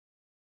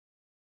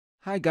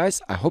Hi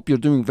guys, I hope you're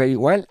doing very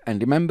well,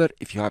 and remember,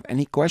 if you have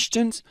any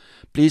questions,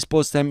 please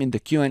post them in the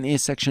Q&A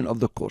section of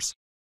the course.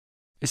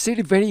 It's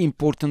really very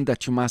important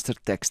that you master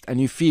text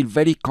and you feel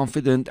very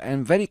confident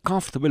and very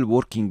comfortable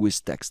working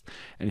with text.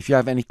 And if you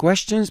have any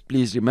questions,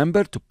 please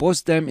remember to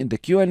post them in the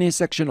Q&A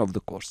section of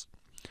the course.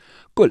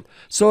 Cool,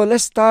 so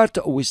let's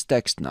start with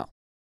text now.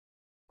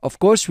 Of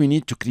course, we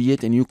need to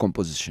create a new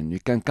composition. You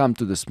can come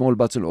to the small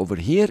button over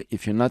here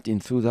if you're not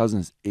in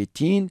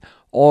 2018,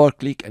 or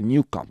click a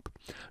new comp.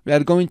 We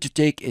are going to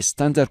take a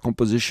standard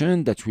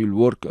composition that we'll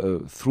work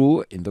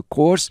through in the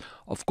course.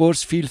 Of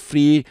course, feel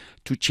free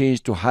to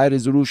change to high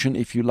resolution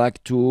if you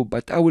like to,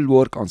 but I will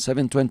work on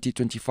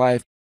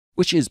 720x25,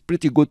 which is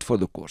pretty good for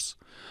the course.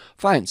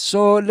 Fine,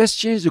 so let's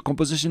change the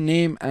composition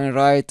name and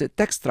write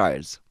text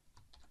trials.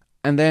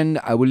 And then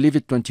I will leave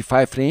it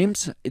 25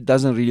 frames. It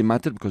doesn't really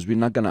matter because we're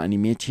not gonna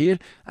animate here.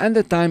 And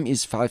the time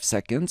is 5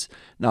 seconds.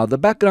 Now the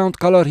background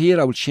color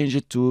here, I will change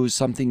it to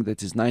something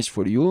that is nice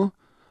for you.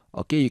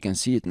 Okay, you can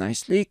see it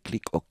nicely.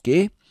 Click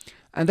OK.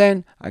 And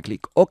then I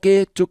click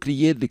OK to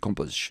create the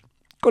composition.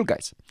 Cool,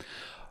 guys.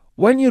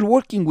 When you're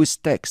working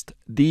with text,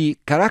 the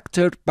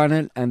character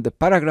panel and the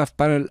paragraph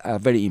panel are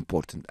very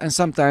important, and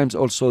sometimes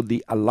also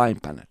the align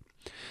panel.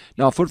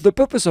 Now, for the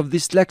purpose of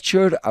this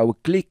lecture, I will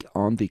click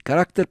on the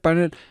character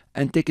panel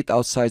and take it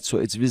outside so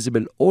it's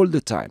visible all the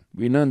time.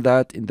 We learned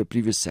that in the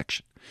previous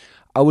section.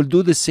 I will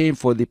do the same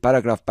for the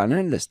paragraph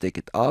panel. Let's take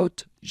it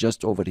out,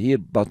 just over here,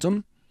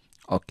 bottom.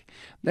 Okay.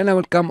 Then I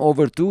will come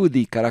over to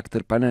the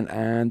character panel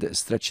and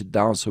stretch it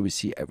down so we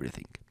see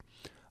everything.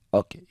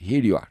 Okay,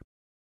 here you are.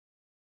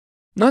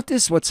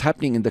 Notice what's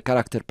happening in the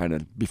character panel.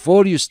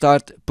 Before you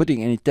start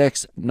putting any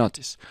text,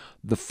 notice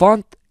the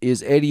font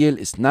is Arial,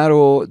 it's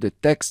narrow, the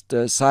text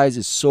size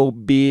is so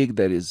big,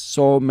 there is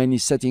so many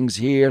settings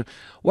here.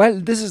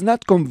 Well, this is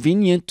not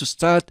convenient to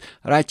start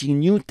writing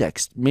new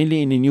text,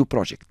 mainly in a new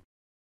project.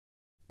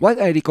 What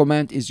I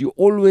recommend is you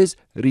always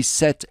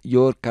reset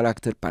your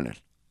character panel.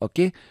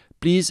 Okay,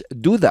 please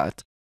do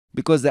that,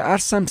 because there are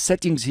some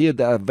settings here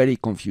that are very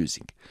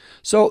confusing.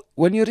 So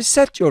when you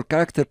reset your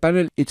character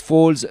panel, it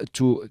falls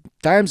to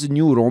Times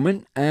New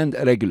Roman and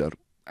regular,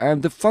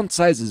 and the font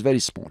size is very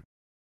small.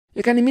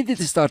 You can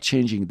immediately start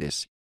changing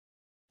this.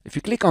 If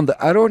you click on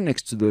the arrow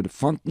next to the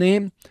font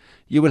name,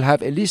 you will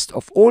have a list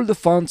of all the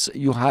fonts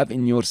you have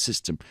in your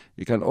system.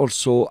 You can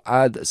also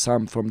add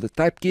some from the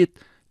type kit.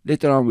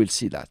 Later on we'll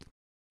see that.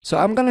 So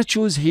I'm gonna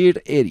choose here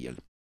Arial.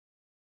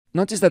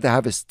 Notice that I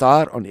have a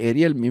star on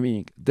Arial,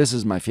 meaning this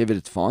is my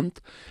favorite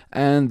font,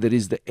 and there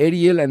is the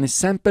Arial and a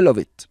sample of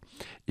it.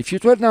 If you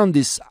turn down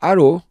this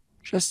arrow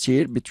just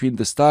here between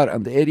the star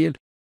and the Arial,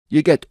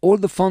 you get all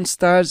the font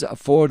styles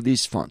for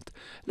this font.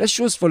 Let's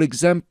choose, for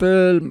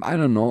example, I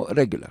don't know,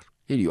 regular.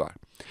 Here you are.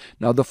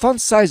 Now the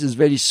font size is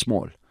very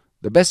small.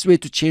 The best way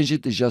to change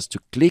it is just to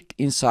click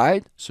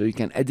inside, so you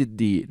can edit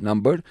the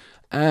number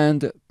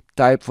and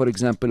type, for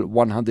example,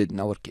 100 in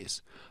our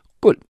case.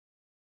 Cool.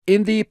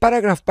 In the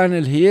paragraph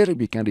panel here,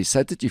 we can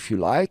reset it if you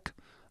like,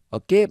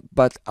 okay,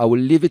 but I will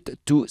leave it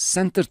to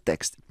center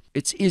text.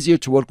 It's easier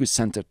to work with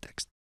center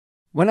text.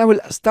 When I will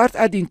start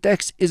adding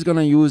text, it's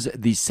gonna use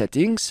these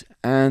settings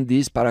and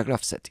these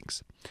paragraph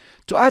settings.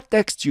 To add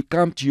text, you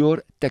come to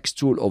your text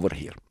tool over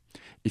here.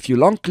 If you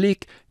long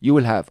click, you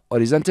will have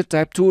horizontal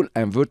type tool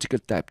and vertical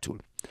type tool.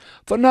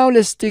 For now,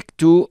 let's stick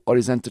to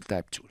horizontal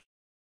type tool.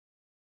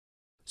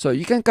 So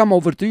you can come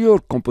over to your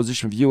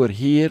composition viewer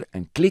here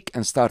and click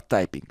and start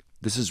typing.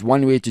 This is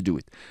one way to do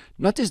it.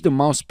 Notice the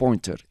mouse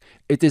pointer.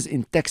 It is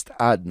in text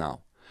add now.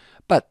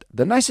 But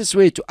the nicest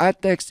way to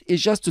add text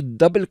is just to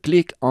double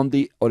click on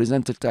the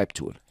horizontal type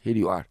tool. Here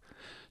you are.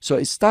 So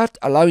it starts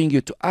allowing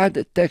you to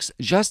add text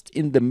just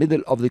in the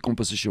middle of the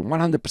composition,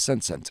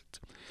 100% centered.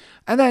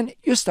 And then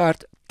you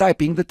start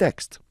typing the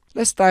text.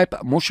 Let's type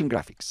motion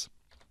graphics.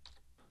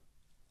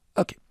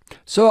 Okay,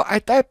 so I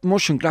type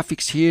motion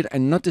graphics here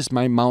and notice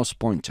my mouse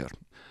pointer.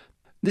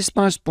 This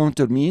mouse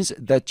pointer means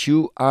that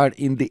you are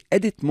in the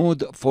edit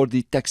mode for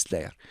the text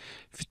layer.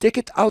 If you take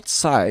it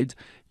outside,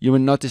 you will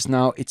notice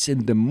now it's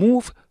in the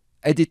move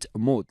edit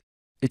mode.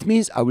 It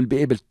means I will be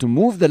able to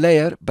move the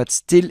layer but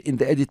still in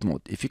the edit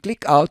mode. If you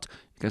click out,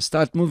 you can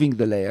start moving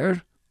the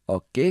layer,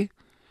 okay,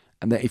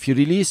 and then if you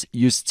release,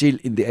 you're still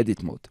in the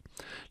edit mode.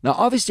 Now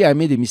obviously I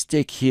made a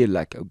mistake here,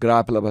 like a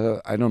grab,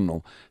 I don't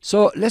know.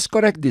 So let's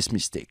correct this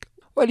mistake.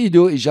 What you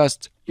do is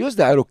just use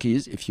the arrow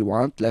keys if you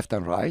want, left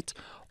and right,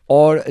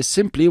 or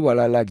simply what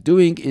I like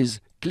doing is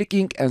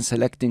clicking and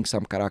selecting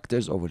some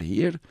characters over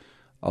here,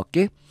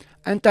 okay,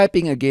 and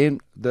typing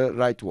again the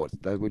right word.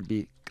 That will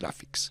be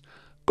graphics.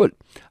 Cool.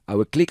 I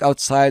will click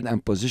outside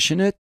and position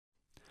it.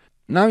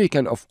 Now you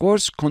can of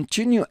course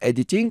continue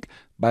editing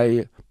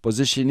by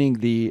positioning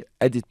the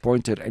edit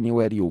pointer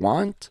anywhere you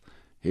want.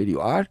 Here you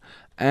are,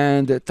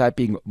 and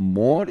typing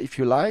more if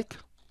you like,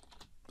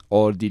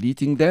 or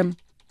deleting them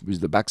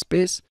with the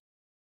backspace.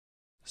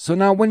 So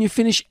now when you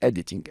finish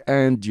editing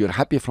and you're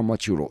happy from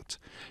what you wrote,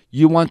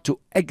 you want to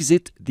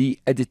exit the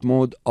edit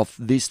mode of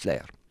this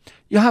layer.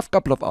 You have a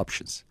couple of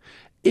options.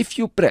 If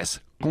you press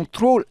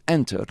Ctrl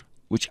Enter,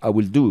 which I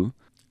will do,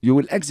 you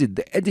will exit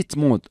the edit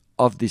mode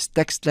of this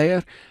text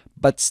layer,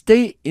 but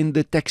stay in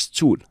the text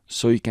tool.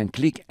 So you can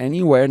click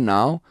anywhere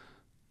now,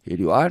 here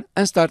you are,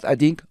 and start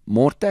adding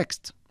more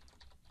text.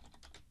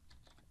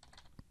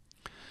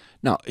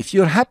 Now, if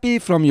you're happy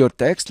from your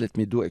text, let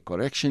me do a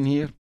correction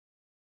here.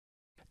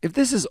 If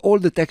this is all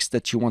the text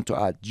that you want to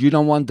add, you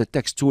don't want the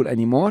text tool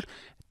anymore,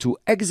 to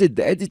exit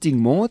the editing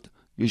mode,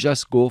 you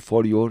just go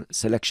for your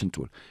selection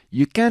tool.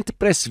 You can't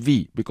press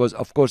V because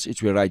of course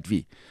it will write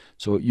V.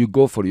 So you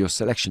go for your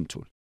selection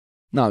tool.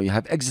 Now you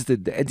have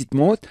exited the edit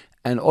mode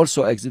and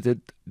also exited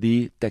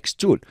the text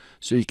tool.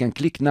 So you can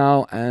click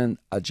now and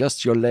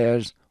adjust your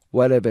layers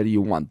wherever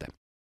you want them.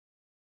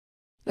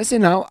 Let's say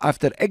now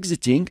after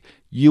exiting,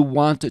 you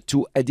want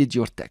to edit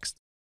your text.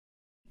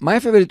 My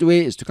favorite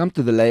way is to come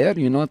to the layer.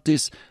 You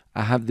notice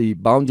I have the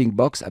bounding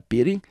box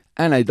appearing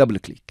and I double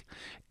click.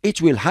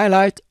 It will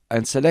highlight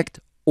and select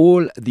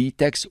all the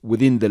text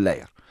within the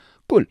layer.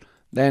 Cool.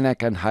 Then I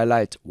can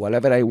highlight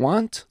whatever I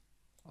want,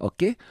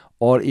 okay,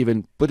 or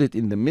even put it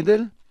in the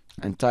middle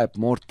and type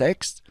more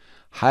text,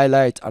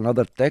 highlight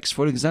another text,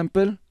 for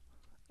example,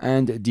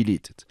 and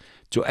delete it.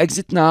 To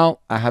exit now,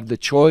 I have the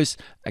choice.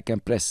 I can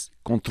press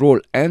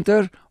Ctrl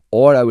Enter,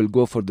 or I will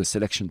go for the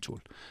selection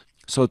tool.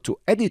 So to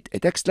edit a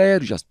text layer,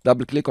 just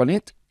double click on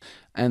it,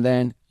 and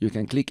then you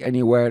can click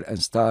anywhere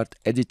and start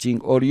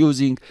editing or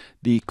using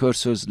the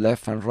cursors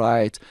left and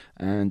right,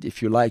 and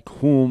if you like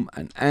whom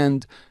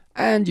and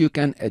you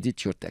can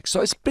edit your text.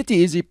 So it's pretty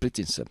easy,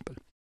 pretty simple.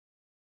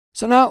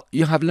 So now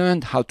you have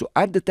learned how to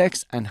add the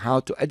text and how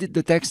to edit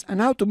the text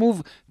and how to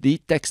move the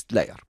text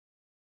layer.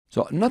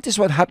 So notice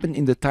what happened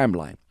in the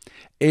timeline.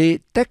 A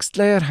text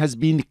layer has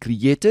been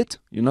created.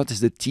 You notice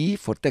the T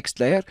for text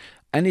layer,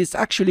 and it's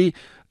actually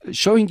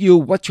showing you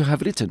what you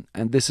have written,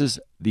 and this is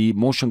the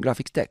motion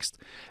graphic text.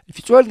 If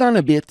you scroll down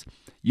a bit,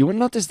 you will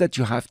notice that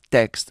you have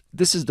text.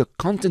 This is the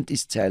content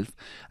itself,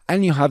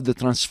 and you have the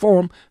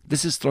transform.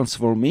 This is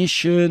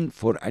transformation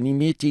for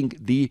animating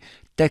the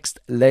text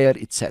layer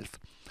itself.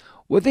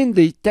 Within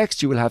the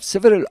text, you will have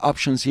several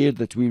options here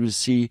that we will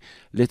see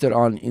later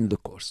on in the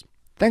course.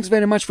 Thanks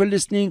very much for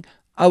listening.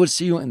 I will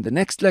see you in the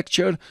next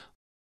lecture